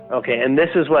Okay, and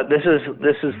this is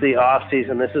the off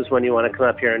season. This is when you want to come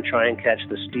up here and try and catch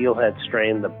the steelhead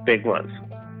strain, the big ones.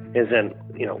 Is in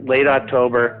late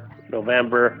October,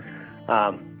 November,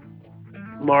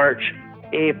 March,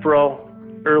 April,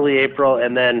 early April,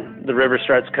 and then the river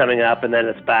starts coming up, and then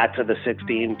it's back to the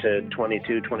 16 to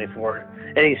 22,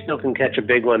 24, and you still can catch a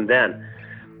big one then.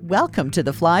 Welcome to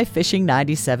the Fly Fishing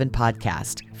 97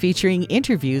 podcast, featuring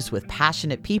interviews with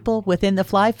passionate people within the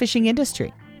fly fishing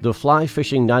industry. The Fly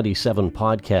Fishing 97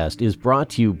 podcast is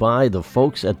brought to you by the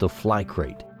folks at the Fly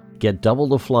Crate. Get double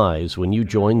the flies when you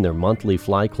join their monthly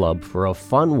fly club for a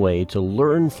fun way to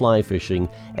learn fly fishing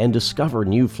and discover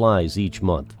new flies each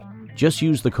month. Just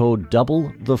use the code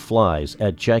DOUBLETHEFLIES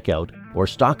at checkout or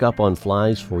stock up on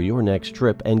flies for your next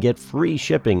trip and get free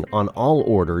shipping on all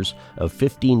orders of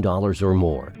 $15 or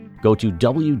more. Go to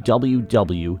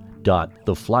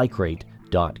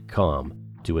www.theflycrate.com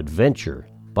to adventure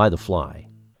by the fly.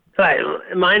 Hi,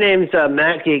 my name's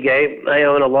Matt Gigay. I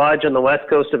own a lodge on the west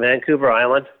coast of Vancouver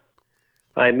Island.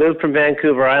 I moved from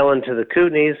Vancouver Island to the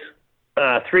Kootenays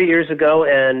 3 years ago,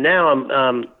 and now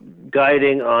I'm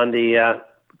guiding on the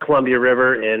Columbia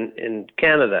River in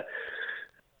Canada,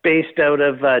 based out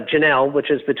of Janelle,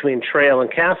 which is between Trail and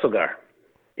Castlegar.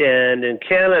 And in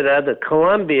Canada, the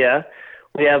Columbia,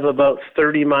 we have about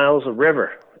 30 miles of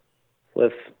river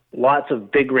with lots of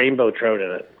big rainbow trout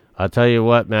in it. I'll tell you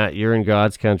what, Matt, you're in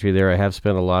God's country there. I have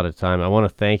spent a lot of time. I want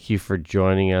to thank you for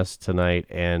joining us tonight.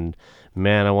 And,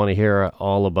 man, I want to hear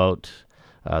all about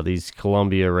these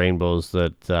Columbia rainbows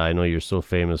that I know you're so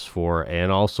famous for,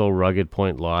 and also Rugged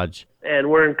Point Lodge. And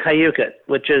we're in Cayucot,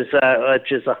 which is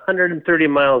 130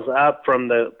 miles up from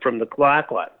the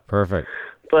Clayoquot. Perfect.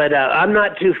 But I'm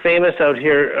not too famous out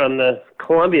here on the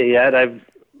Columbia yet. I've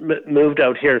moved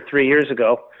out here 3 years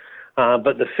ago.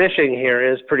 But the fishing here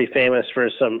is pretty famous for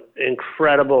some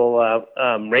incredible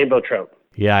rainbow trout.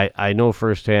 Yeah, I know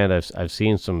firsthand. I've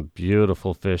seen some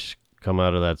beautiful fish come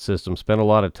out of that system. Spent a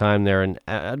lot of time there, and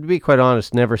to be quite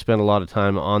honest, never spent a lot of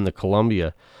time on the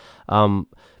Columbia.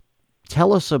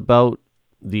 Tell us about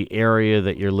the area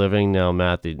that you're living now,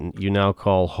 Matt, that you now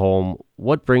call home.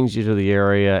 What brings you to the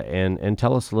area, and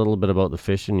tell us a little bit about the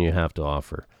fishing you have to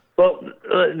offer. Well,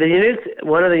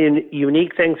 one of the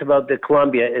unique things about the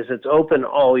Columbia is it's open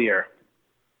all year.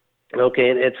 Okay,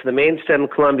 and it's the main stem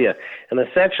Columbia. And the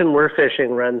section we're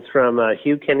fishing runs from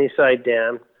Hugh Kennyside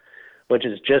Dam, which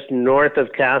is just north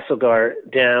of Castlegar,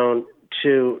 down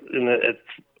to, it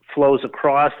flows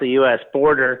across the U.S.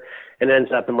 border and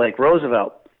ends up in Lake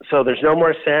Roosevelt. So there's no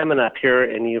more salmon up here,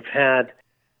 and you've had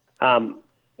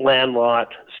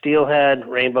landlocked steelhead,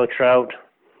 rainbow trout,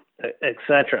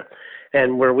 etc.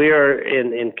 And where we are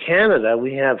in Canada,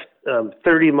 we have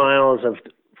 30 miles of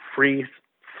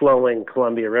free-flowing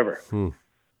Columbia River.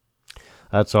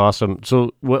 That's awesome.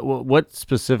 So what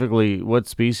specifically, what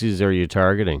species are you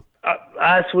targeting?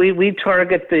 We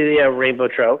target the rainbow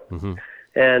trout. Mm-hmm.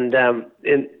 And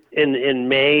in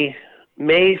May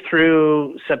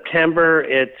through September,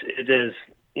 it is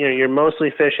you're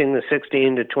mostly fishing the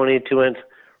 16 to 22 inch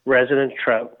resident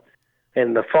trout.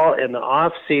 In the fall, in the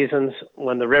off seasons,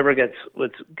 when the river gets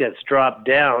dropped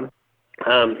down,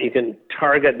 you can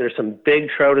target. There's some big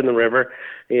trout in the river.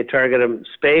 You target them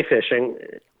spey fishing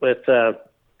with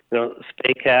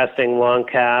spey casting, long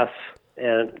casts,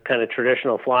 and kind of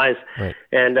traditional flies. Right.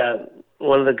 And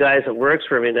one of the guys that works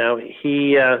for me now,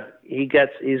 he's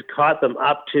caught them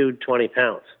up to 20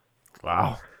 pounds.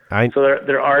 Wow. So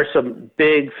there are some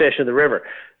big fish in the river.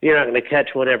 You're not going to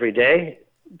catch one every day,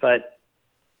 but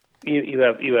you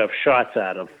have shots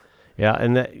at them. Yeah,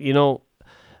 and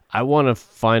I want to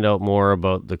find out more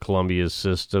about the Columbia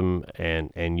system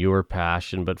and your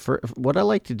passion. But for what I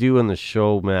like to do on the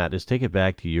show, Matt, is take it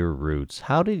back to your roots.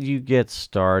 How did you get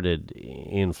started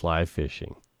in fly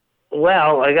fishing?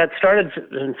 Well, I got started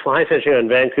in fly fishing on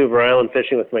Vancouver Island,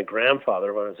 fishing with my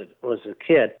grandfather when I was a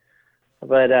kid.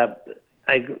 But as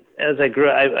I grew,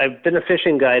 I've been a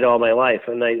fishing guide all my life,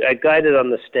 and I guided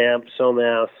on the Stamp,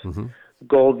 Somas, Mm-hmm.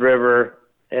 Gold River,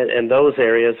 and those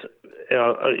areas,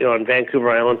 on Vancouver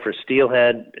Island for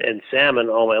steelhead and salmon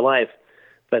all my life.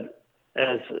 But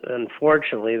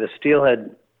unfortunately, the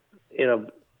steelhead,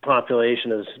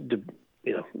 population is,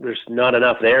 there's not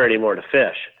enough there anymore to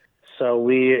fish. So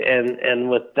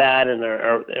and with that and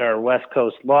our West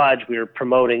Coast Lodge, we were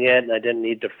promoting it, and I didn't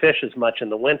need to fish as much in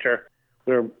the winter.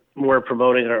 We were more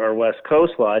promoting our West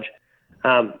Coast Lodge.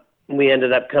 We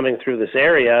ended up coming through this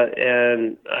area,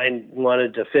 and I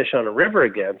wanted to fish on a river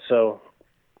again. So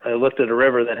I looked at a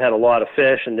river that had a lot of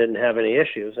fish and didn't have any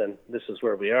issues, and this is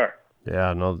where we are.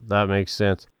 Yeah, no, that makes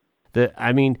sense.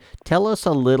 Tell us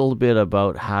a little bit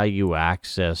about how you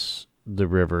access the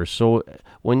river. So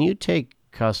when you take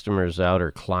customers out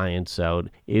or clients out,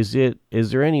 is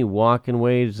there any walking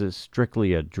ways? Is it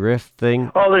strictly a drift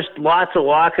thing? Oh, there's lots of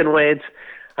walking ways.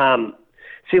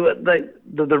 See, what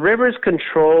the river's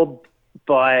controlled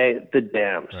by the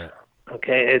dams. Right.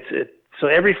 Okay, so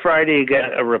every Friday you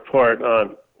get a report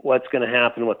on what's going to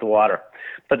happen with the water.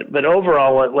 But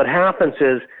overall, what happens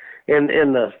is in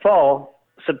the fall,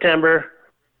 September,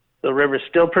 the river's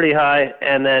still pretty high,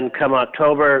 and then come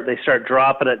October, they start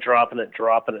dropping it,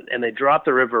 and they drop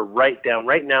the river right down.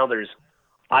 Right now, there's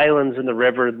islands in the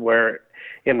river where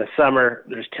in the summer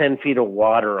there's 10 feet of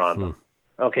water on them.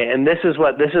 Okay, and this is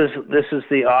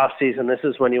the off season. This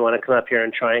is when you want to come up here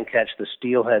and try and catch the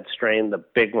steelhead strain, the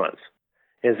big ones.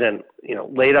 Is in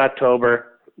late October,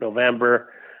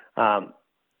 November,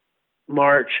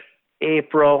 March,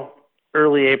 April,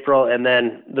 early April, and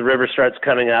then the river starts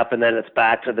coming up, and then it's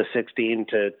back to the 16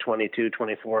 to 22,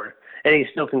 24, and you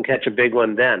still can catch a big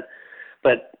one then.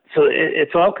 But so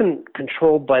it's all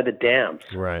controlled by the dams.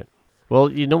 Right.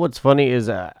 Well, you know what's funny is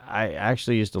I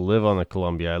actually used to live on the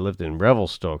Columbia. I lived in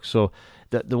Revelstoke. So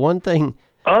the one thing,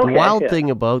 the wild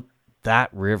thing about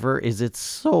that river is it's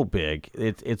so big.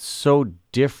 It's so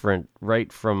different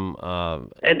right from...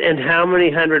 And how many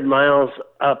 100 miles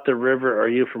up the river are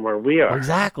you from where we are?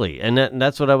 Exactly. And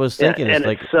that's what I was thinking. Yeah, and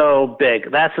it's so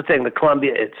big. That's the thing. The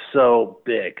Columbia, it's so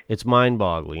big. It's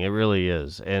mind-boggling. It really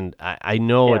is. And I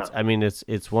know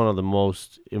it's one of the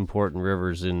most important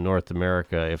rivers in North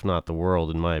America, if not the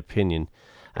world, in my opinion.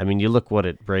 I mean, you look what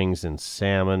it brings in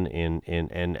salmon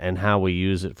and how we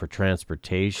use it for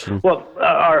transportation. Well,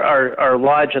 our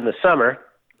lodge in the summer,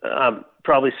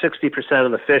 probably 60%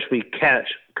 of the fish we catch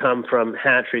come from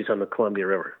hatcheries on the Columbia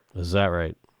River. Is that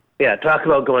right? Yeah, talk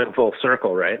about going full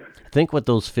circle, right? Think what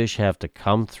those fish have to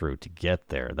come through to get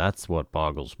there. That's what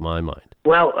boggles my mind.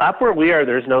 Well, up where we are,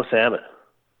 there's no salmon.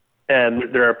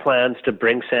 And there are plans to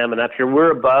bring salmon up here.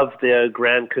 We're above the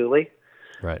Grand Coulee.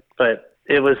 Right. But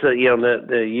it was the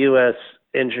U.S.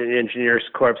 Engineers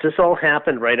Corps. This all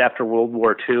happened right after World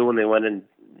War II when they went and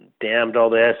dammed all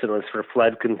this, and it was for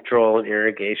flood control and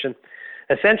irrigation.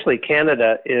 Essentially,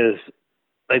 Canada is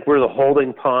like we're the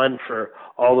holding pond for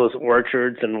all those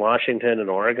orchards in Washington and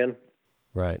Oregon.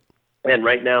 Right. And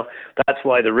right now, that's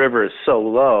why the river is so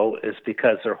low, is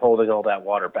because they're holding all that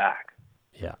water back.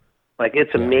 Yeah. Like,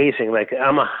 it's amazing. Like,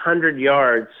 I'm 100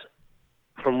 yards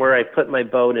from where I put my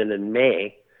boat in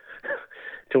May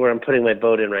to where I'm putting my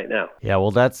boat in right now. Yeah,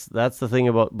 well, that's the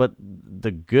thing but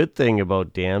the good thing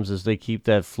about dams is they can keep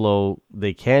that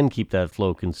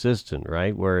flow consistent,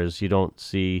 right? Whereas you don't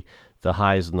see the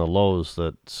highs and the lows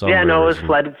that some it's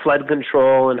flood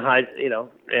control and high,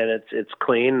 and it's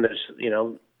clean. There's,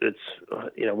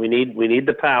 we need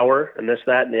the power and this,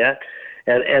 that, and that,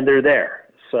 and they're there.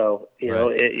 So,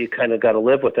 you kind of got to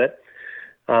live with it.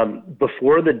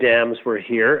 Before the dams were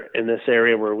here in this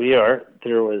area where we are,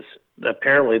 there was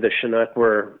apparently the Chinook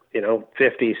were,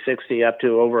 50, 60, up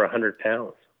to over 100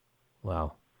 pounds.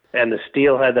 Wow. And the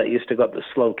steelhead that used to go up the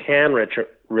Slocan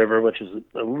River, which is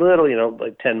a little,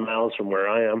 like 10 miles from where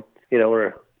I am,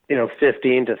 were,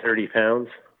 15 to 30 pounds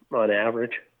on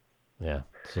average. Yeah,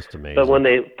 it's just amazing. But when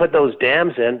they put those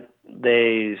dams in,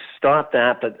 they stopped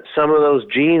that, but some of those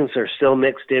genes are still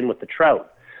mixed in with the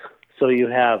trout. So you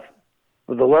have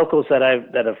the locals that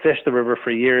have fished the river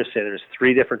for years say there's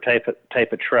 3 different type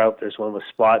of trout. There's one with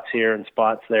spots here and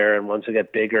spots there, and ones that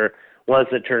get bigger, ones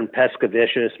that turn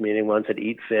pescavicious, meaning ones that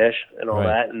eat fish and all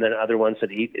that, and then other ones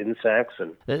that eat insects.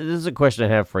 And this is a question I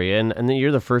have for you, and then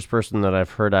you're the first person that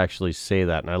I've heard actually say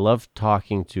that, and I love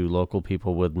talking to local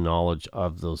people with knowledge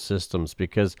of those systems,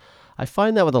 because I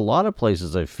find that with a lot of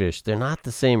places I fish, they're not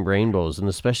the same rainbows, and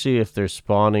especially if they're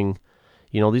spawning,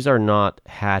 these are not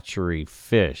hatchery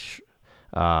fish.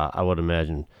 I would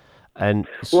imagine. And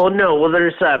there's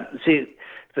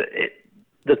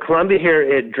the Columbia here,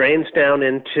 it drains down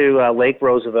into Lake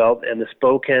Roosevelt, and the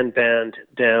Spokane Band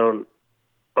down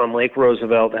on Lake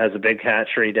Roosevelt has a big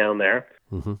hatchery down there.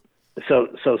 Mm-hmm.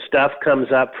 So stuff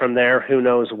comes up from there, who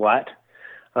knows what.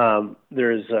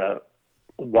 There's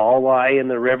walleye in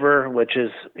the river, which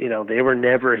is, they were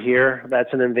never here.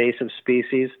 That's an invasive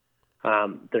species.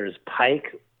 There's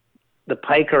pike. The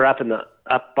pike are up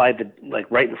by the, like,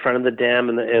 right in front of the dam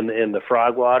in the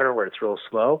frog water where it's real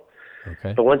slow.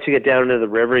 Okay. But once you get down into the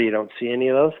river, you don't see any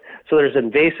of those. So there's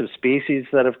invasive species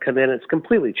that have come in. It's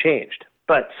completely changed.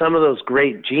 But some of those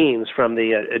great genes from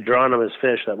the adronomous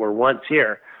fish that were once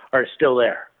here are still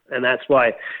there. And that's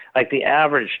why, like, the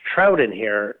average trout in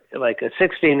here, like a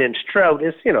 16-inch trout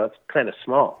is, it's kind of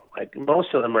small. Like,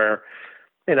 most of them are,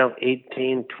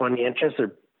 18, 20 inches.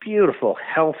 They're beautiful,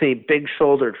 healthy,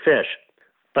 big-shouldered fish.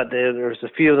 but there's a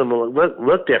few of them that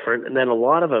look different, and then a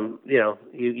lot of them,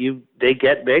 they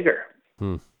get bigger.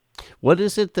 What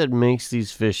is it that makes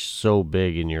these fish so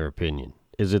big, in your opinion?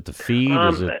 Is it the feed?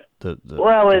 Is it the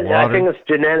water? I think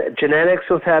it's genetics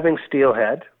with having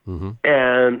steelhead,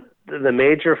 and the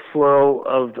major flow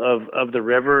of the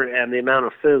river and the amount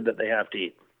of food that they have to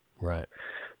eat. Right.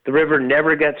 The river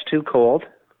never gets too cold.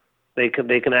 They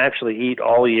can actually eat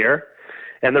all year,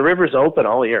 and the river's open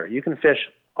all year. You can fish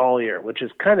all year, which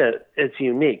is it's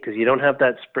unique because you don't have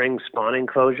that spring spawning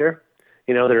closure.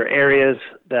 There are areas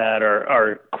that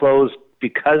are closed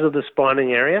because of the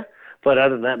spawning area, but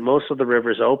other than that, most of the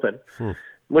river's open,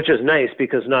 which is nice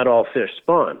because not all fish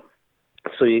spawn.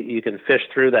 So you can fish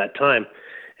through that time,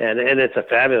 and it's a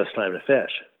fabulous time to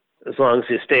fish as long as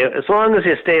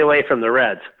you stay away from the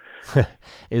reds.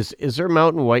 Is there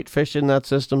mountain whitefish in that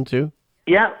system too?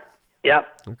 Yeah.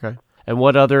 Okay. And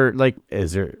what other,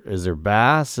 is there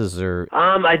bass? Is there?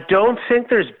 I don't think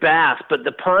there's bass, but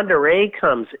the Pend Oreille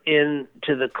comes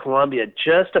into the Columbia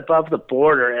just above the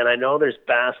border, and I know there's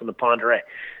bass in the Pend Oreille.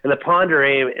 And the Pend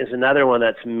Oreille is another one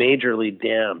that's majorly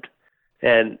dammed,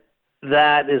 and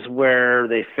that is where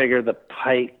they figure the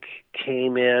pike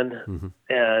came in,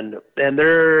 and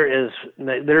they're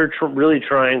really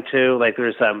trying to,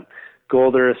 there's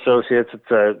Golder Associates.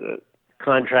 It's a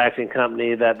contracting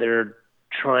company that they're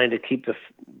trying to keep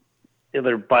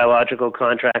their biological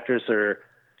contractors are,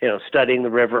 studying the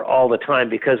river all the time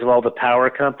because of all the power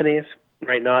companies,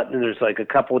 right? And there's a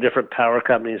couple of different power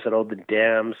companies that own the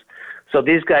dams. So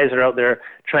these guys are out there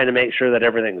trying to make sure that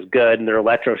everything's good, and they're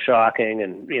electroshocking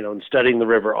and studying the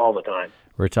river all the time.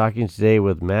 We're talking today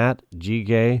with Matt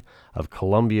Giguet of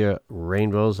Columbia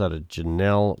Rainbows out of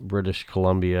Janelle, British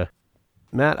Columbia.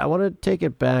 Matt, I want to take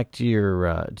it back to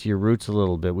your roots a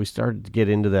little bit. We started to get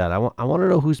into that. I want to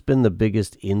know who's been the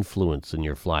biggest influence in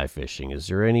your fly fishing. Is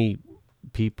there any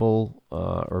people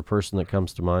or person that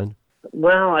comes to mind?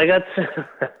 Well,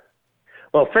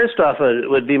 well, first off, it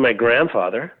would be my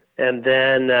grandfather, and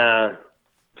then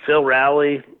Phil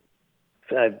Rowley.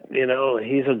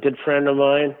 He's a good friend of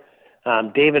mine.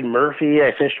 David Murphy,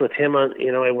 I fished with him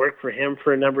I worked for him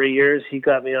for a number of years. He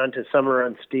got me onto summer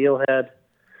on steelhead.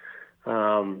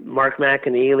 Mark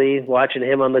McAneely, watching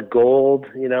him on the Gold,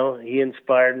 he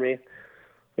inspired me.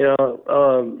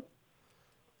 And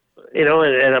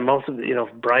I'm also,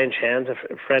 Brian Chan's a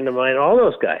friend of mine, all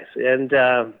those guys. And,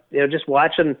 just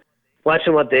watching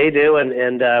what they do.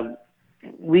 And I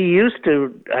used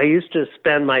to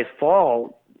spend my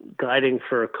fall guiding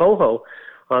for coho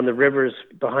on the rivers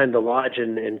behind the lodge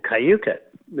in Cayucot.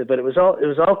 But it was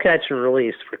all catch and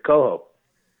release for coho.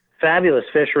 Fabulous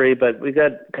fishery, but we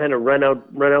got kind of run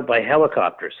out by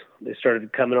helicopters. They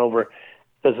started coming over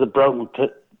because the Broughton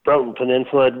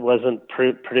Peninsula wasn't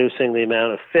producing the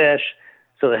amount of fish,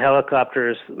 so it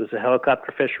was a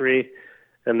helicopter fishery,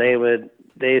 and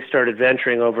they started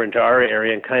venturing over into our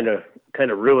area and kind of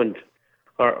ruined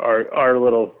our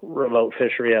little remote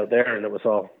fishery out there, and it was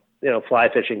all fly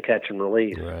fishing, catch and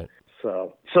release. Right.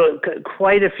 So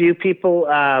quite a few people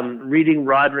reading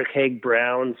Roderick Haig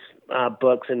Brown's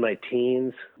books in my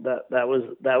teens. That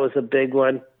was a big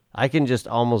one. I can just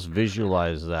almost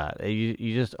visualize that.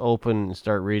 You just open and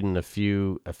start reading a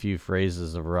few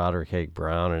phrases of Roderick Haig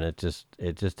Brown, and it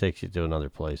just takes you to another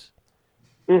place.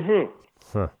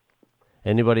 Huh.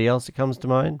 Anybody else that comes to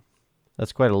mind?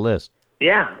 That's quite a list.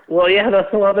 Yeah. Well, yeah.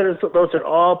 Those are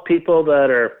all people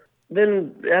that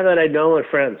I know and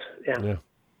friends. Yeah.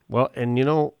 Well, and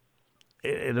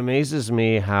it amazes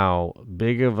me how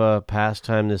big of a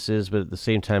pastime this is, but at the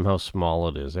same time how small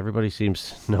it is. Everybody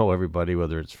seems to know everybody,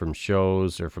 whether it's from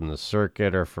shows or from the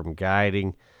circuit or from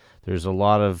guiding. There's a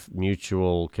lot of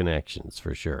mutual connections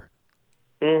for sure.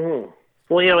 Well,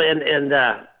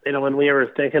 when we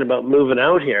were thinking about moving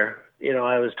out here,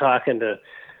 I was talking to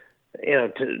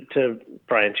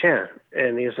Brian Chan,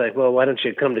 and he was like, "Well, why don't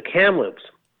you come to Kamloops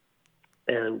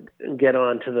and get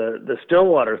on to the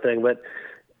Stillwater thing?" But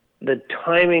the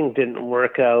timing didn't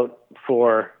work out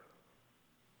for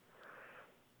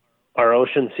our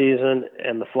ocean season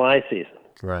and the fly season.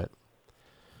 Right.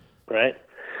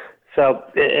 So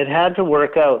it had to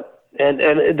work out. And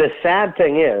the sad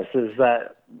thing is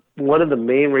that one of the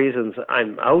main reasons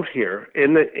I'm out here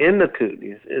in the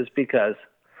Kootenays is because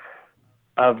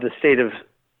of the state of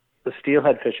the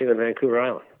steelhead fishing on Vancouver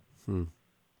Island.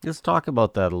 Let's talk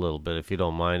about that a little bit, if you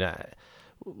don't mind.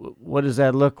 What does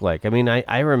that look like? I mean,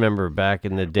 I remember back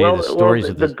in the day the stories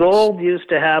of the Gold used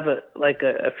to have a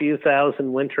few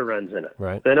thousand winter runs in it.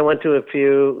 Right. Then it went to a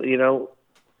few,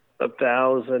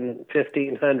 1,000,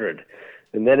 1,500,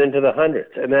 and then into the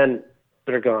hundreds, and then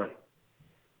they're gone.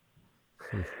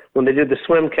 when they do the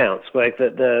swim counts, like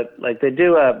they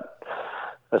do a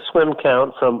swim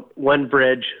count from one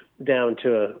bridge down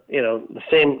to the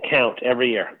same count every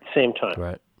year, same time.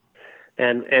 Right.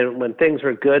 And when things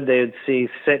were good, they would see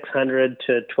 600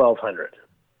 to 1,200,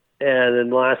 and in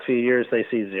the last few years they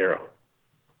see 0.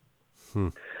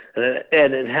 And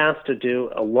it has to do,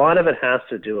 a lot of it has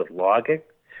to do with logging,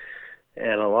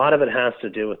 and a lot of it has to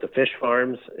do with the fish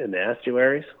farms in the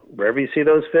estuaries. Wherever you see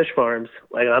those fish farms,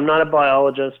 like, I'm not a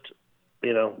biologist,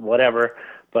 whatever,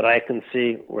 but I can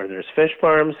see where there's fish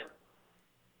farms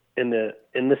in the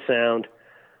sound,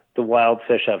 the wild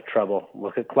fish have trouble.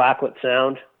 Look at Clayoquot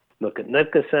Sound, look at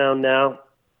Nootka Sound now,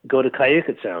 go to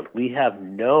Cayucot Sound. We have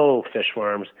no fish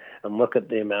farms, and look at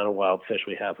the amount of wild fish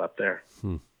we have up there.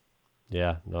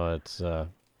 Yeah, no, it's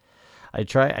I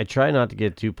try not to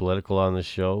get too political on this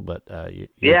show, but I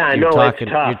know talking,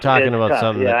 it's tough. you're talking it's about tough.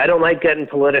 something. Yeah, I don't like getting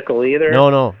political either.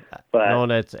 No, but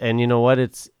that's, and you know what?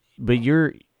 But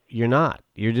you're not.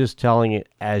 You're just telling it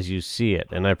as you see it,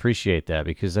 and I appreciate that,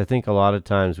 because I think a lot of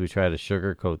times we try to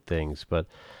sugarcoat things. But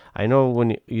I know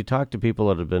when you talk to people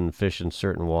that have been fishing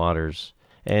certain waters,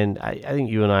 and I think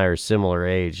you and I are similar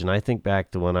age, and I think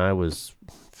back to when I was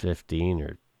 15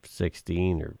 or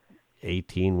 16 or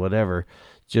 18, whatever,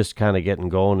 just kind of getting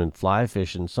going and fly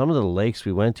fishing. Some of the lakes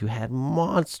we went to had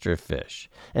monster fish,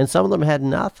 and some of them had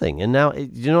nothing. And now,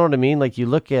 you know what I mean? Like, you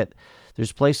look at,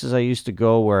 there's places I used to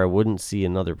go where I wouldn't see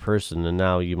another person, and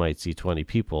now you might see 20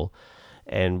 people,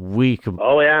 and we can.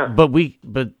 Oh yeah. But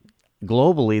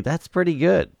globally, that's pretty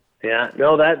good. Yeah.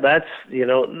 No, that's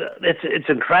it's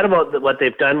incredible what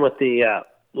they've done with the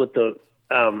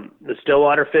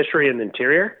stillwater fishery in the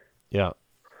interior. Yeah.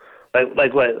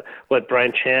 Like what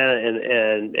Brian Chan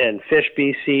and Fish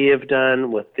BC have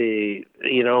done with the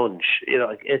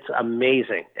it's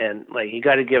amazing, and like, you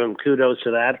got to give them kudos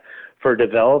to that for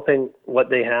developing what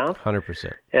they have.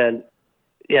 100%. And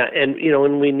yeah, and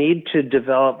when we need to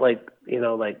develop like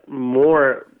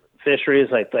more fisheries,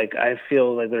 like I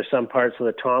feel like there's some parts of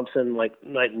the Thompson like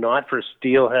not for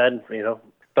steelhead,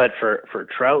 but for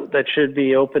trout that should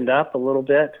be opened up a little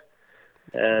bit,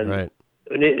 and right.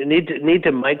 We need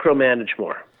to micromanage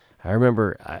more. I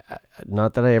remember,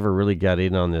 not that I ever really got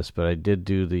in on this, but I did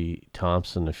do the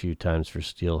Thompson a few times for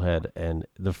steelhead, and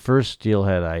the first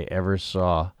steelhead I ever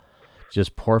saw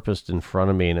just porpoised in front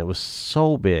of me, and it was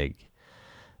so big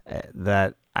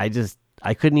that I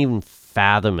couldn't even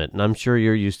fathom it. And I'm sure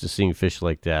you're used to seeing fish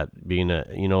like that, being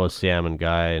a salmon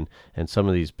guy, and some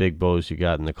of these big bows you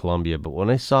got in the Columbia. But when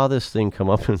I saw this thing come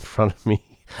up in front of me,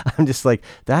 I'm just like,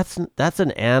 that's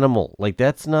an animal. Like,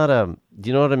 that's not do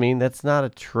you know what I mean? That's not a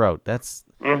trout. That's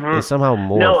they somehow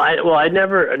more. No, I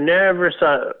never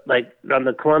saw, like, on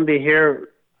the Columbia here.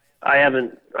 I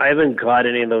haven't got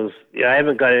any of those. I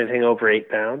haven't got anything over 8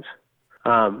 pounds.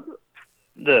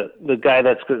 The guy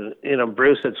that's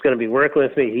Bruce, that's going to be working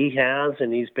with me, he has,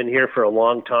 and he's been here for a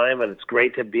long time, and it's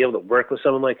great to be able to work with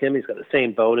someone like him. He's got the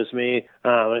same boat as me.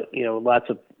 Lots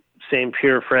of same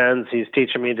pure friends. He's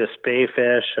teaching me to spay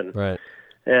fish, and right.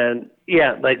 And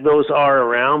yeah, like, those are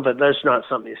around, but that's not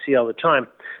something you see all the time.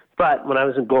 But when I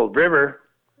was in Gold River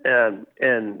and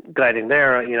guiding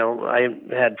there, I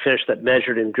had fish that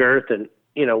measured in girth and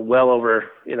well over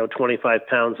 25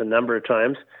 pounds a number of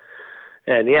times.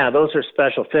 And yeah, those are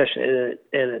special fish, and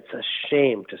it's a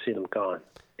shame to see them gone.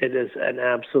 It is an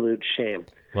absolute shame.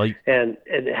 Well, and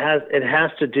it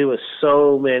has to do with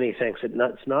so many things.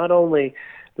 It's not only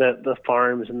the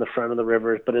farms in the front of the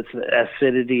rivers, but it's the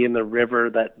acidity in the river,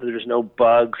 that there's no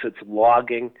bugs, it's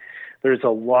logging. There's a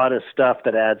lot of stuff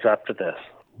that adds up to this,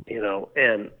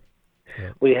 and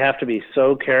we have to be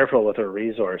so careful with our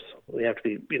resource. We have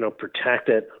to be, protect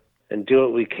it and do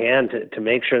what we can to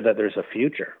make sure that there's a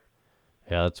future.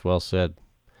 Yeah, that's well said.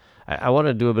 I want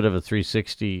to do a bit of a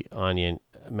 360 on you,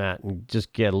 Matt, and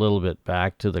just get a little bit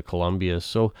back to the Columbia.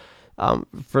 So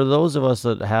for those of us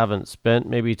that haven't spent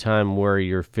maybe time where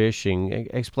you're fishing,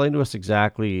 explain to us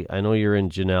exactly. I know you're in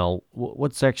Janelle.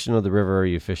 What section of the river are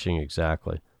you fishing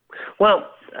exactly? Well,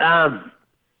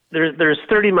 there's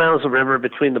 30 miles of river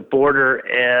between the border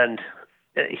and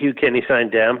Hugh Kenny-Sign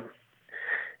Dam.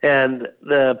 And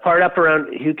the part up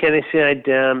around Hugh Kenny-Sign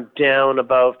Dam down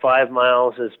about 5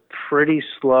 miles is pretty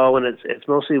slow, and it's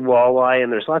mostly walleye,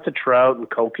 and there's lots of trout and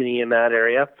kokanee in that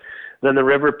area. Then the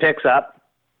river picks up,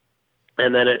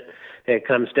 and then it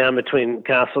comes down between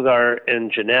Castlegar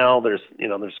and Janelle. There's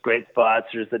great spots.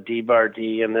 There's the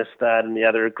D-Bar-D and this, that, and the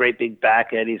other great big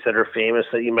back eddies that are famous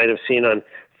that you might have seen on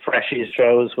Freshies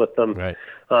shows with them, right.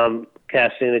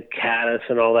 Casting the caddis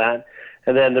and all that.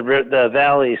 And then the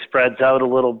valley spreads out a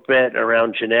little bit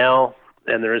around Janelle,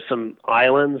 and there's some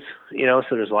islands, so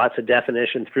there's lots of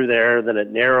definition through there. Then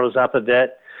it narrows up a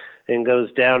bit and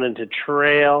goes down into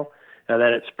trail, and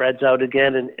then it spreads out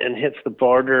again and hits the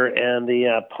border, and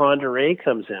the Pend Oreille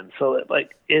comes in. So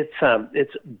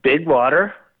it's big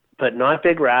water, but not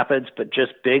big rapids, but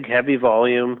just big, heavy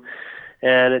volume,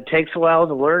 and it takes a while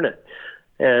to learn it.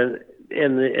 And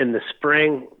in the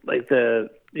spring, like the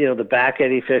back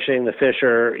eddy fishing, the fish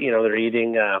are, they're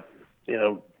eating, they're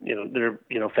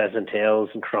pheasant tails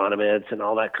and chironomids and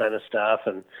all that kind of stuff,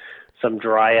 and some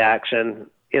dry action.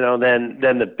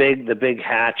 Then the big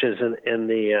hatches in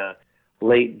the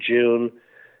late June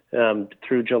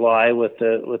through July with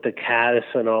the caddis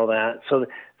and all that. So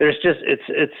there's just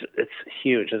it's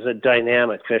huge. It's a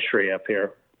dynamic fishery up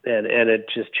here, and it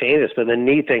just changes. But the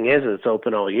neat thing is it's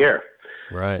open all year.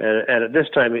 Right. And at this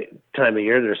time of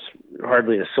year, there's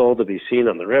hardly a soul to be seen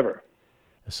on the river.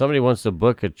 If somebody wants to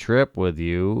book a trip with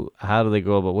you, how do they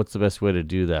go about? What's the best way to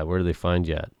do that? Where do they find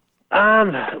you at?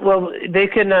 Well, they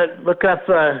can look up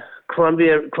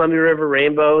Columbia River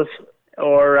Rainbows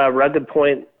or Rugged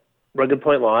Point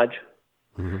Lodge,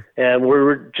 mm-hmm. And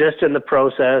we're just in the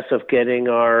process of getting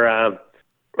our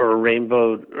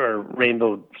rainbows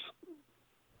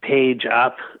page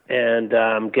up and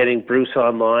getting Bruce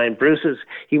online. He's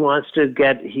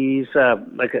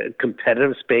like a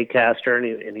competitive spey caster,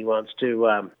 and he wants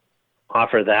to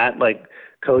offer that, like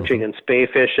coaching mm-hmm. and spey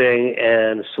fishing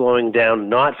and slowing down,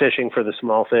 not fishing for the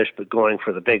small fish, but going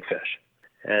for the big fish.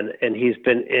 And he's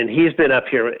been up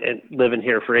here and living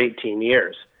here for 18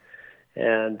 years.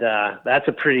 And that's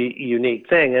a pretty unique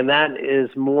thing. And that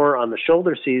is more on the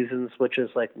shoulder seasons, which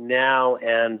is like now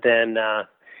and then,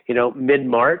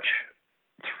 mid-March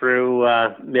through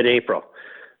mid-April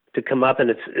to come up. And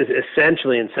it's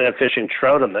essentially, instead of fishing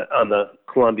trout on the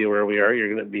Columbia where we are,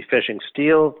 you're going to be fishing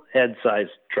steelhead-sized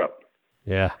trout.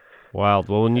 Yeah. Wild.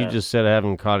 Well, when you just said I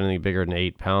haven't caught anything bigger than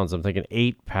 8 pounds, I'm thinking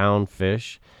 8-pound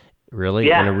fish. Really?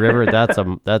 Yeah. In a river, that's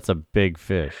a big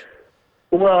fish.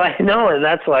 Well, I know, and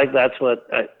that's what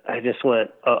I just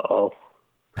went, uh-oh.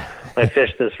 I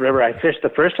fished this river.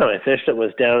 The first time I fished it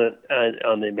was down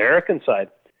on the American side.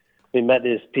 We met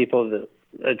these people at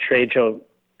a trade show,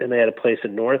 and they had a place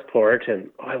in Northport, and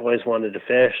I always wanted to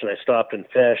fish, and I stopped and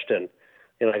fished, and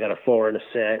I got a 4 and a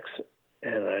 6,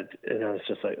 and I was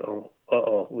just like, oh,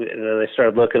 uh-oh. And then I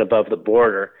started looking above the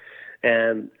border,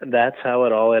 and that's how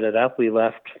it all ended up. We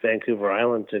left Vancouver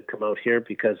Island to come out here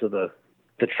because of the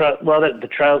trout. Well, the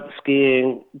trout,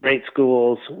 skiing, great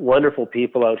schools, wonderful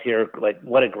people out here. Like,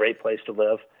 what a great place to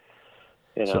live.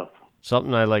 So,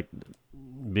 something I like,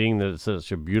 being that it's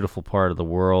such a beautiful part of the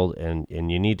world, and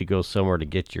you need to go somewhere to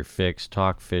get your fix,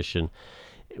 talk fishing.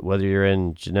 Whether you're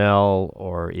in Janelle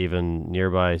or even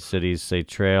nearby cities, say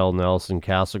Trail, Nelson,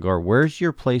 Castlegar, where's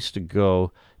your place to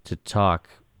go to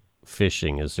talk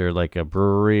fishing? Is there like a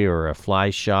brewery or a fly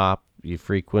shop you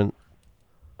frequent?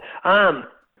 When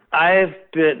I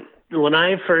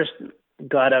first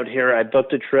got out here, I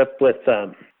booked a trip with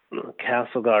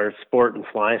Castlegar Sport and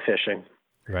Fly Fishing.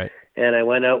 Right. And I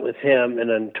went out with him and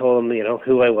then told him,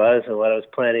 who I was and what I was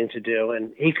planning to do.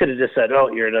 And he could have just said, oh,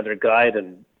 you're another guide,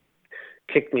 and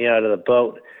kicked me out of the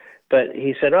boat. But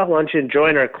he said, oh, why don't you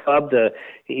join our club, the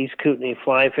East Kootenay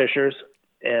Fly Fishers?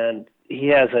 And he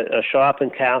has a shop in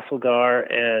Castlegar,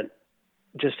 and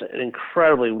just an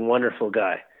incredibly wonderful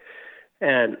guy.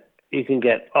 And you can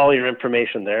get all your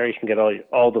information there. You can get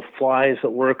all the flies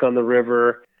that work on the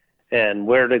river and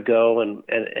where to go and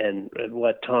at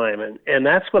what time. And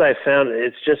that's what I found.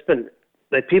 It's just been,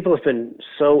 like, people have been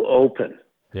so open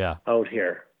out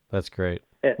here. That's great.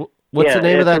 And, what's the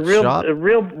name of that shop? A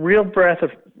real breath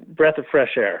of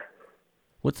fresh air.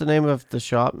 What's the name of the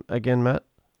shop again, Matt?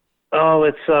 Oh,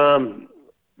 it's Rod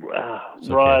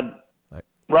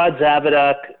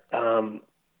Zabaduk.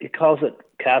 He calls it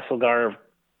Castlegar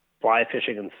Fly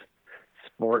Fishing and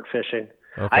Sport Fishing.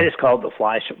 Okay. I just call it the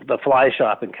fly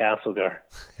shop in Castlegar.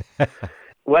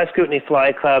 West Kootenay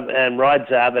Fly Club and Rod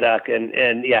Zabaduk,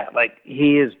 and yeah, like,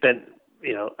 he has been,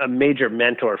 a major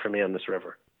mentor for me on this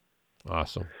river.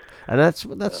 Awesome. And that's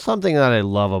something that I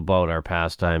love about our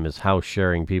pastime, is how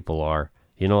sharing people are.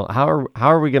 How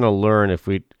are we going to learn if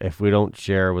we don't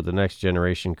share with the next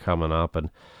generation coming up? And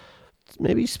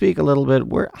maybe speak a little bit,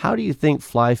 how do you think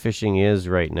fly fishing is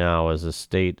right now as a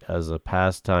state, as a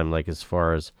pastime, like, as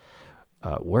far as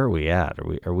where are we at?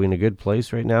 Are we in a good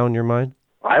place right now in your mind?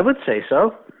 I would say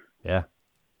so. Yeah.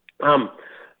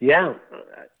 Yeah.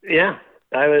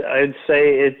 I'd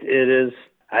say it is.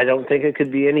 I don't think it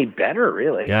could be any better,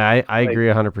 really. Yeah, I agree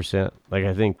 100%. Like,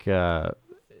 I think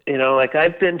like,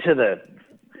 I've been to the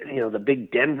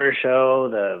big Denver show,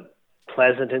 the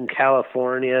Pleasanton,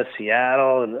 California,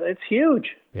 Seattle, and it's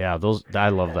huge. Yeah, I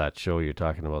love that show you're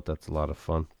talking about. That's a lot of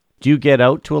fun. Do you get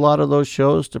out to a lot of those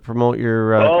shows to promote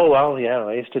your... Oh, well, yeah,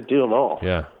 I used to do them all.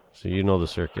 Yeah, so you know the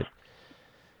circuit.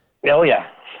 Oh, yeah.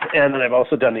 And then I've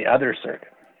also done the other circuit.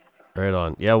 Right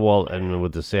on. Yeah, well, and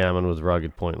with the salmon with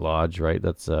Rugged Point Lodge, right?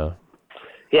 That's...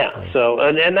 Yeah, so,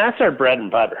 and that's our bread and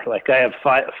butter. Like, I have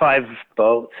five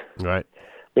boats. Right.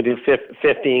 We do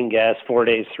 15 guests, 4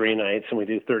 days, 3 nights, and we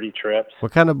do 30 trips.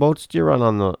 What kind of boats do you run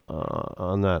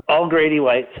on that? All Grady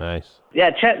Whites. Nice.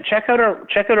 Yeah, check out our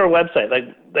website.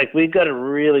 Like we've got a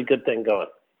really good thing going.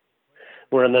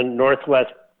 We're in the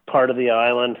northwest part of the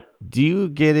island. Do you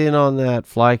get in on that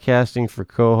fly casting for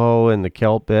coho and the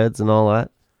kelp beds and all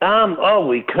that? Oh,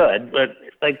 we could, but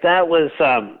like that was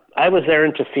I was there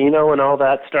in Tofino when all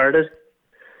that started.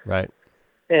 Right.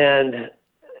 And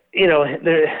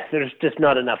there's just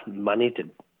not enough money to,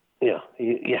 you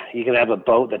can have a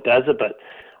boat that does it, but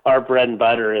our bread and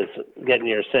butter is getting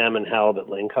your salmon, halibut,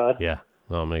 lingcod. Yeah,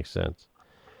 no, it makes sense.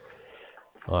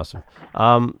 Awesome.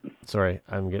 Sorry,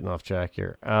 I'm getting off track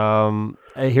here.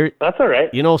 That's all right.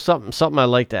 Something I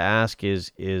like to ask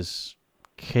is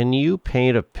can you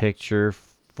paint a picture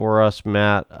for us,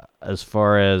 Matt, as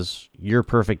far as your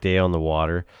perfect day on the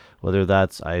water? Whether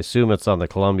that's, I assume it's on the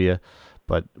Columbia.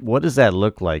 But what does that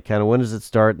look like? Kind of when does it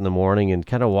start in the morning, and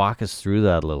kind of walk us through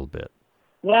that a little bit?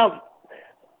 Well,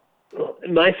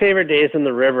 my favorite days in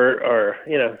the river are,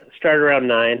 start around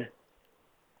 9.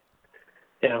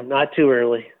 Not too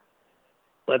early.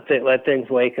 Let things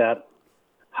wake up.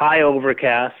 High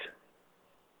overcast,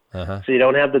 so you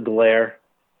don't have the glare,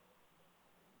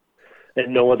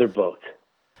 and no other boats.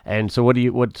 And so,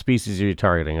 what species are you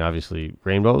targeting? Obviously,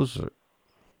 rainbows.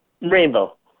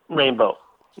 Rainbow,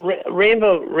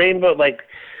 like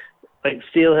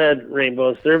steelhead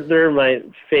rainbows. They're my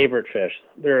favorite fish.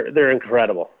 They're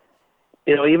incredible.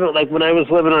 Even like when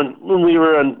we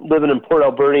were living in Port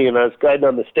Alberni and I was guiding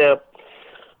on the Stamp,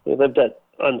 we lived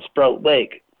on Sprout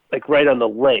Lake, like right on the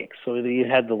lake. So you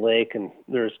had the lake, and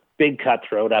there's big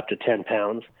cutthroat up to 10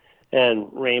 pounds, and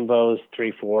rainbows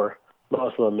 3-4,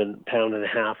 most of them in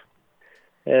 1.5 pounds.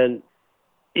 And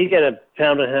you get a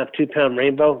 1.5 pound, 2 pound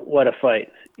rainbow, what a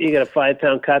fight. You get a 5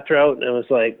 pound cutthroat, and it was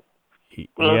like,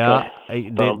 yeah, okay.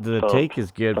 The take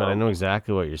is good, but I know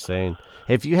exactly what you're saying.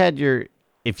 If you had your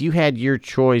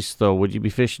choice, though, would you be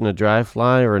fishing a dry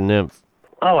fly or a nymph?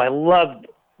 Oh, I love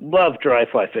dry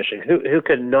fly fishing. Who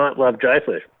could not love dry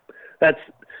fish? That's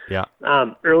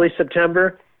early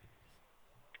September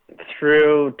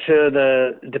through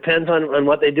to depends on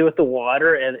what they do with the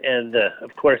water and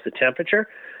of course the temperature,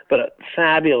 but a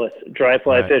fabulous dry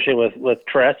fly fishing with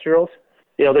terrestrials.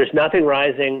 There's nothing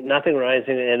rising,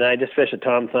 and I just fish a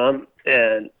Tom Thumb,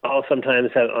 and I'll sometimes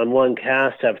have on one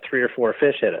cast have 3 or 4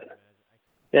 fish in it.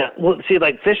 Yeah, well, see,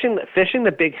 like fishing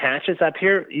the big hatches up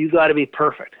here, you got to be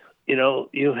perfect. And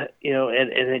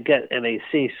they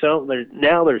see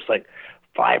there's like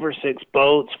 5 or 6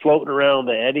 boats floating around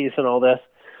the eddies and all this,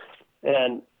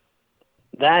 and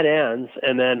that ends,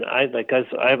 and then I'm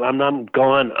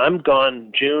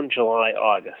gone June, July,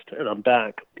 August, and I'm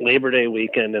back Labor Day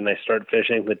weekend, and I start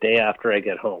fishing the day after I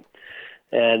get home,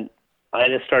 and I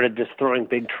just started throwing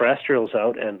big terrestrials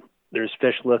out, and there's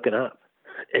fish looking up,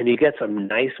 and you get some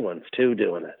nice ones too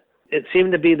doing it. It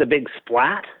seemed to be the big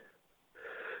splat.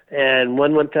 And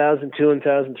 1,000, 2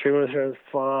 1,000, 3 1,000,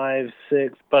 5,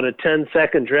 6, about a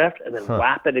 10-second drift, and then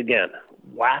whap it again.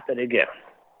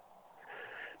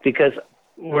 Because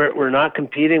we're not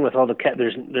competing with all the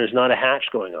there's not a hatch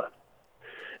going on.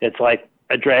 It's like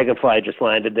a dragonfly just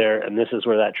landed there, and this is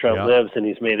where that trout lives, and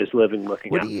he's made his living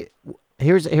looking up.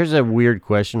 Here's a weird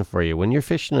question for you. When you're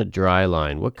fishing a dry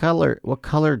line, what color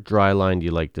dry line do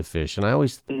you like to fish? And I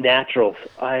always naturals.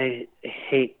 I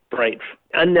hate bright,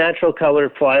 unnatural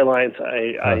colored fly lines.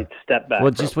 I step back.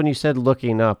 Well, just when you said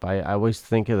looking up, I always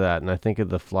think of that, and I think of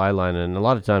the fly line, and a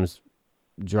lot of times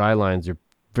dry lines are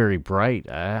very bright.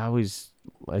 I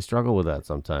struggle with that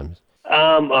sometimes.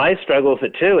 I struggle with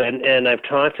it too, and I've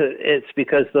taught it's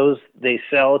because they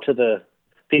sell to the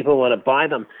people who want to buy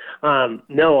them.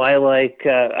 No, I like.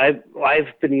 I've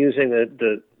been using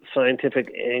the Scientific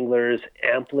Anglers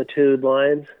Amplitude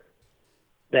lines,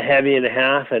 the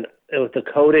 1.5 and with the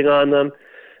coating on them,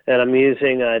 and I'm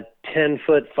using a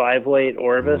 10-foot 5-weight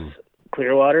Orvis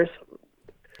Clearwaters.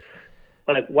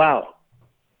 Like, wow.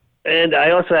 And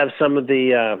I also have some of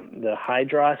the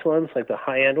Hydros ones, like the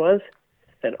high-end ones.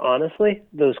 And honestly,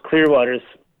 those Clearwaters,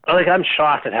 I'm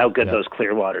shocked at how good those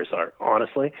Clearwaters are,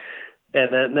 honestly.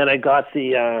 And then I got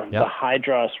the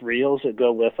Hydros reels that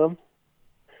go with them.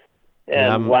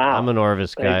 Yeah, And wow, I'm an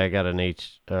Orvis like, guy. I got an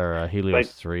a Helios like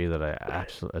 3 that I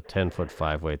absolutely a 10-foot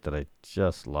 5 weight that I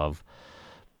just love.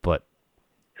 But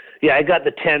yeah, I got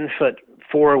the 10-foot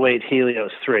 4-weight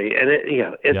Helios 3, and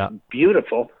it's yeah,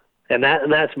 beautiful. And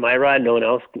that's my rod. No one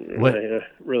else what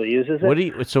really uses what do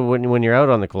it. you so when you're out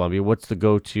on the Columbia, what's the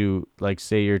go-to, like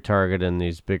say you're targeting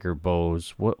these bigger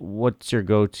bows? What's your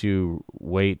go-to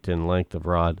weight and length of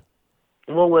rod?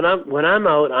 Well, when I'm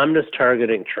out, I'm just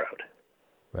targeting trout.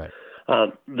 Right.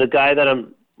 The guy that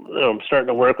I'm starting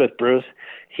to work with, Bruce,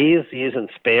 he's using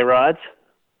spey rods,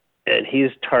 and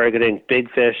he's targeting big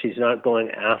fish. He's not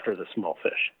going after the small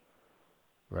fish.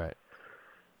 Right.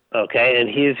 Okay, and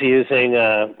he's using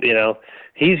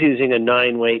he's using a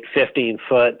 9-weight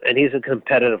 15-foot, and he's a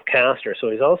competitive caster, so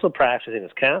he's also practicing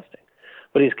his casting,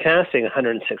 but he's casting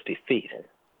 160 feet.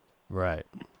 Right.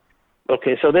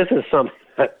 Okay, so this is something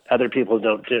that other people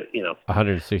don't do,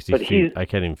 160 but feet. I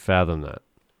can't even fathom that.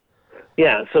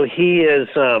 yeah, so he is,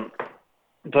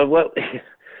 but what,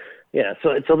 yeah, so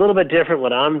it's a little bit different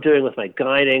what I'm doing with my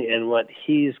guiding and what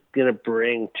he's going to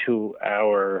bring to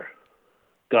our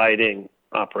guiding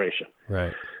operation.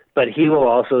 Right. But he will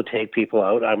also take people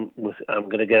out. I'm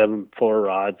going to get him 4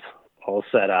 rods all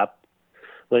set up.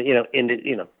 But,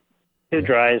 2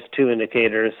 dries, 2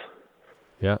 indicators.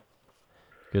 Yeah.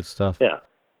 Good stuff. Yeah.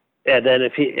 And then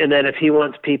if he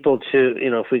wants people to,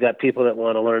 if we got people that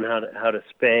want to learn how to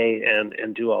spay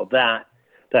and do all that,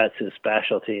 that's his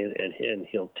specialty, and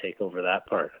he'll take over that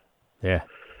part. Yeah.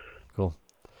 Cool.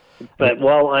 But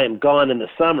while I am gone in the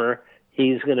summer,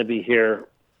 he's going to be here,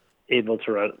 able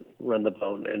to run the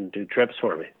boat and do trips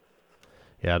for me.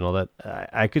 Yeah, no, that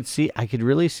I could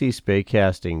really see spay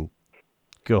casting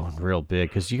going real big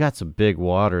because you got some big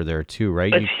water there too,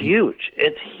 right? It's huge.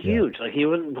 It's huge. Yeah. Like, you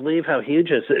wouldn't believe how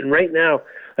huge it is. And right now,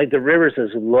 like, the river's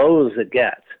as low as it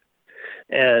gets,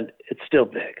 and it's still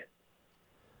big.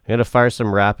 I'm gonna fire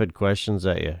some rapid questions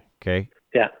at you. Okay.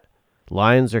 Yeah.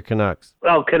 Lions or Canucks?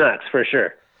 Oh, Canucks for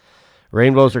sure.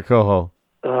 Rainbows or coho?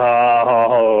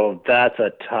 Oh, that's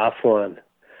a tough one.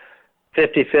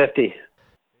 50-50.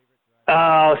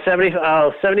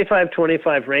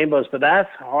 75-25 rainbows, but that's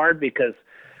hard because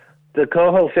the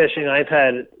coho fishing I've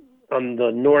had on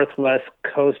the northwest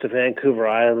coast of Vancouver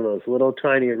Island, those little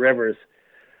tiny rivers,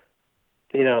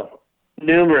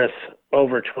 numerous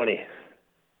over 20.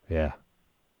 Yeah.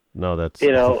 No, that's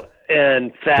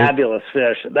and fabulous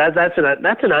fish. That's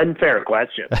an unfair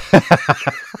question.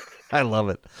 I love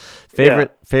it.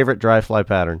 Favorite dry fly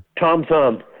pattern? Tom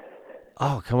Thumb.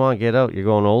 Oh, come on, get out. You're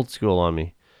going old school on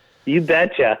me. You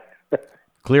betcha.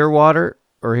 Clearwater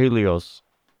or Helios?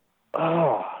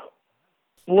 Oh.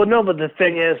 Well, no, but the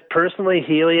thing is, personally,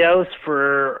 Helios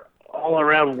for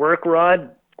all-around work rod,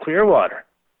 Clearwater.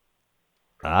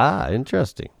 Ah,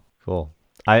 interesting. Cool.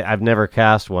 I've never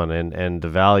cast one, and the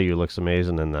value looks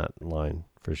amazing in that line,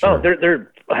 for sure. Oh,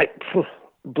 they're like,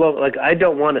 I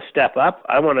don't want to step up.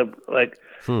 I want to,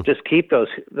 just keep those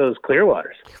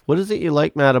Clearwaters. What is it you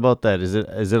like, Matt, about that? Is it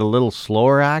a little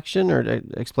slower action, or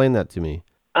explain that to me?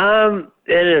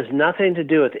 It has nothing to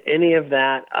do with any of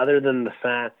that other than the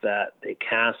fact that they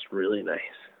cast really nice.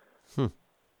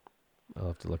 I'll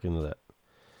have to look into that.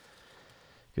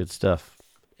 Good stuff.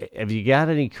 Have you got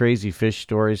any crazy fish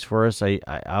stories for us? I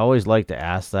always like to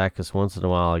ask that because once in a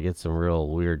while I get some real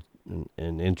weird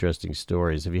and interesting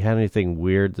stories. Have you had anything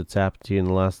weird that's happened to you in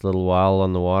the last little while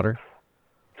on the water?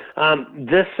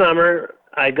 This summer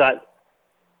I got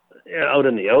out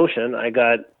in the ocean. I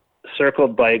got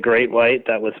circled by a great white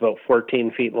that was about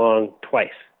 14 feet long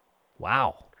twice.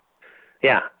 Wow.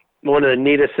 Yeah, one of the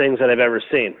neatest things that I've ever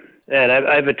seen. And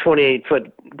I have a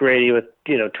 28-foot Grady with,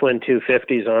 twin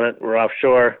 250s on it. We're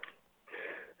offshore.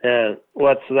 And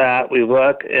what's that? We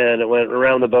look, and it went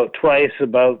around the boat twice,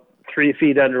 about 3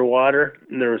 feet underwater,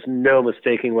 and there was no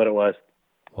mistaking what it was.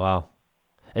 Wow.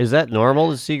 Is that normal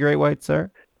to see great whites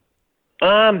there?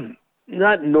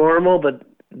 Not normal, but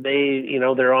they,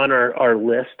 they're on our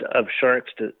list of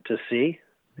sharks to see.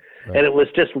 Right. And it was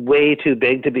just way too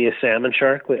big to be a salmon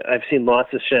shark. I've seen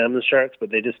lots of salmon sharks, but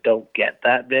they just don't get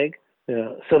that big.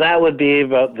 Yeah. So that would be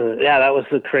about that was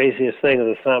the craziest thing of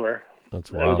the summer.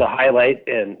 That's wild. It was a highlight,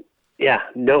 and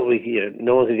no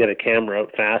one could get a camera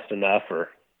out fast enough or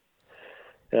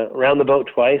around the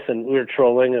boat twice, and we were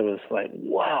trolling. It was like,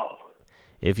 wow.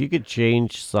 If you could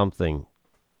change something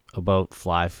about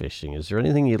fly fishing, is there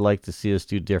anything you'd like to see us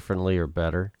do differently or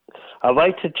better? I'd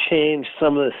like to change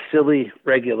some of the silly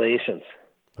regulations.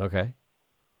 Okay.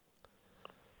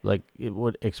 Like, it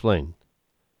would explain.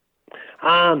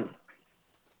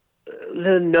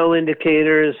 The no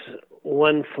indicators,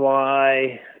 one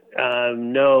fly,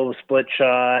 no split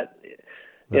shot,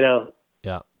 Yeah.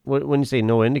 when you say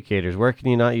no indicators, where can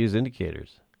you not use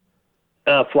indicators?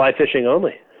 Fly fishing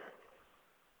only.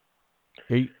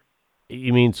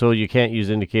 You mean so you can't use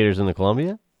indicators in the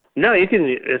Columbia? No, you can.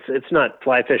 It's not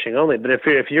fly fishing only. But if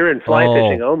you're in fly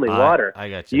fishing only water, I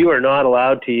got you. You are not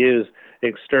allowed to use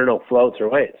external floats or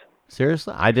weights.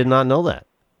 Seriously, I did not know that.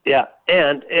 Yeah,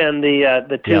 and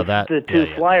the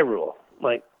two fly rule.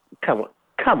 Like,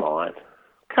 come on.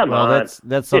 Well,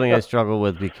 that's something I struggle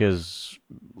with because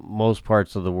most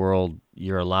parts of the world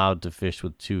you're allowed to fish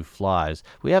with 2 flies.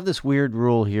 We have this weird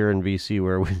rule here in BC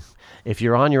where if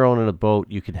you're on your own in a boat,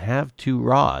 you can have 2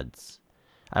 rods.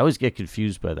 I always get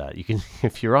confused by that. You can,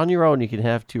 if you're on your own, you can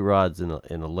have 2 rods in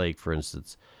a lake, for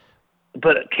instance.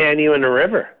 But can you in a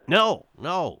river? No,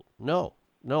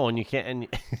 and you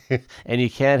can't, and you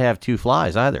can't have 2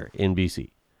 flies either in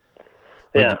BC.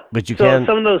 But you can.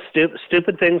 Some of those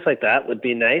stupid things like that would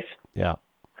be nice. Yeah,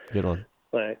 good one.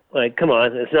 Like, come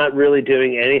on, it's not really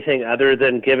doing anything other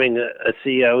than giving a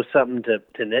CO something to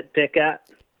nitpick at.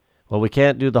 Well, we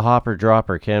can't do the hopper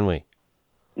dropper, can we?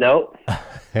 No.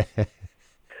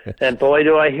 And boy,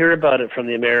 do I hear about it from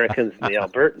the Americans and the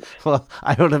Albertans. Well,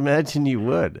 I would imagine you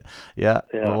would. Yeah.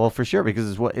 Well, for sure,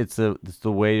 because it's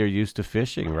the way you're used to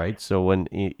fishing, right? So when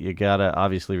you gotta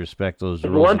obviously respect those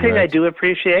rules. One thing I do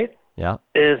appreciate,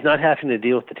 is not having to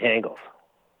deal with the tangles.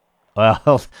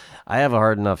 Well, I have a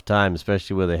hard enough time,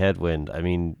 especially with a headwind. I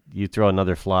mean, you throw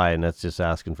another fly, and that's just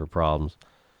asking for problems.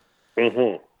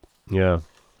 Mm-hmm. Yeah,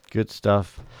 good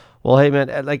stuff. Well, hey, man,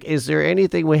 is there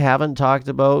anything we haven't talked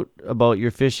about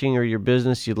your fishing or your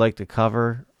business you'd like to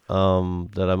cover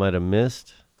that I might have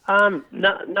missed? No,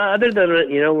 other than,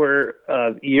 we're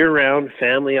year-round,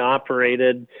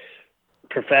 family-operated,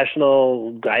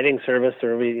 professional guiding service,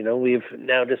 or we've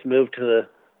now just moved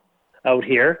out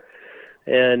here,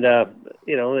 and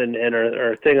and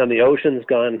our thing on the ocean's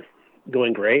going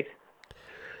great.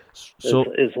 So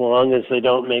as long as they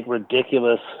don't make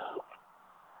ridiculous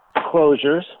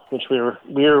closures, which we were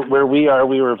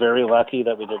very lucky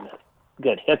that we didn't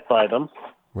get hit by them.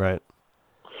 Right.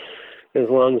 As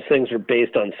long as things are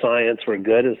based on science, we're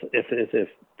good. If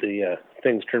the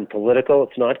things turn political,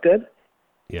 it's not good.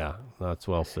 Yeah, that's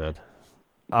well said.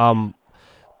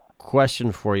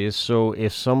 Question for you. So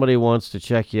if somebody wants to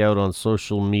check you out on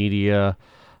social media,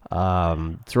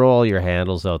 throw all your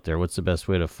handles out there. What's the best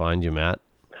way to find you, Matt?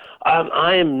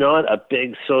 I am not a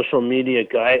big social media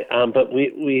guy, but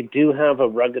we do have a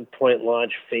Rugged Point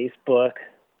Lodge Facebook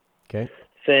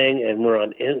thing, and we're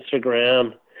on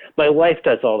Instagram. My wife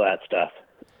does all that stuff.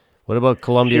 What about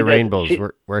Columbia Rainbows?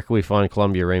 Where can we find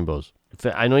Columbia Rainbows?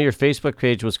 I know your Facebook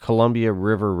page was Columbia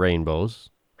River Rainbows.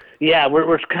 Yeah,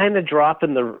 we're kind of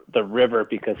dropping the river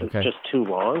because it's just too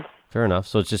long. Fair enough.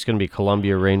 So it's just going to be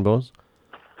Columbia Rainbows?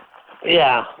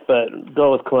 Yeah, but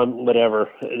go with Columbia, whatever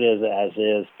it is as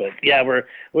is. But yeah,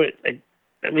 we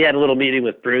had a little meeting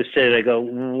with Bruce today, and I go,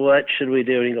 what should we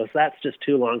do? And he goes, that's just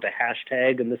too long to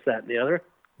hashtag and this, that, and the other.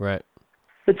 Right.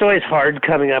 It's always hard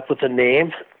coming up with a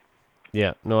name.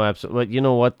 Yeah, no, absolutely. But you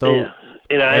know what, though? Yeah.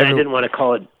 I didn't want to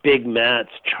call it Big Matt's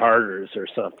Charters or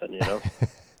something,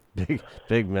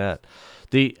 Big Matt.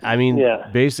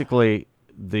 Basically,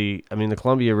 the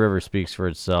Columbia River speaks for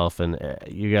itself, and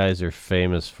you guys are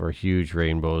famous for huge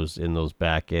rainbows in those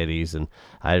back eddies. And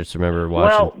I just remember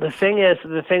watching. Well, the thing is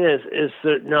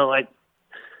that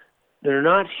they're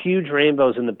not huge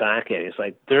rainbows in the back eddies.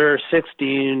 Like, they're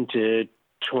 16 to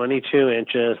 22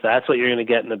 inches. That's what you're going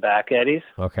to get in the back eddies.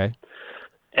 Okay.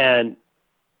 And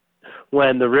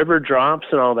when the river drops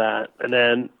and all that, and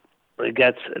then it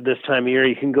gets this time of year,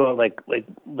 you can go like with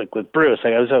Bruce.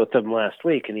 Like, I was out with him last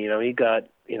week, and he got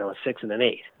a 6 and an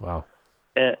 8. Wow.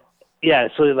 Yeah,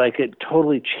 so it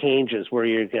totally changes where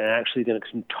you're actually going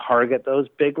to target those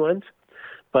big ones.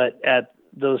 But at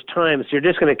those times, you're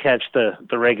just going to catch the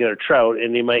regular trout,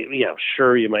 and you might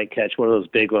you might catch one of those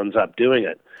big ones up doing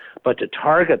it. But to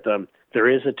target them, there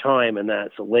is a time, and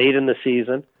that's late in the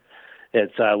season.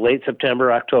 It's late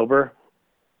September, October,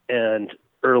 and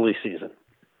early season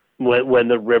when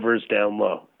the river's down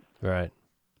low. Right.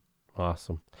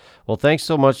 Awesome. Well, thanks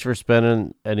so much for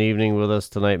spending an evening with us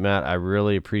tonight, Matt. I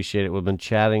really appreciate it. We've been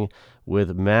chatting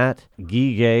with Matt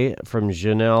Guiguet from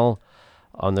Jeanelle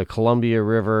on the Columbia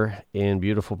River in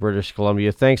beautiful British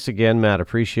Columbia. Thanks again, Matt.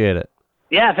 Appreciate it.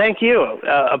 Yeah, thank you.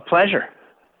 A pleasure.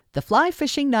 The Fly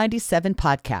Fishing 97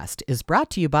 podcast is brought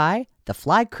to you by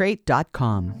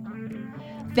theflycrate.com.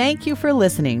 Thank you for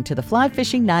listening to the Fly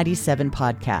Fishing 97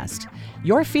 podcast.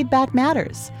 Your feedback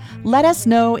matters. Let us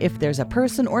know if there's a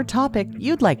person or topic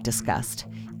you'd like discussed.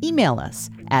 Email us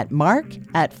at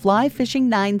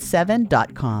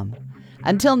mark@flyfishing97.com.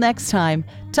 Until next time,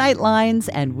 tight lines,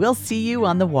 and we'll see you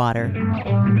on the water.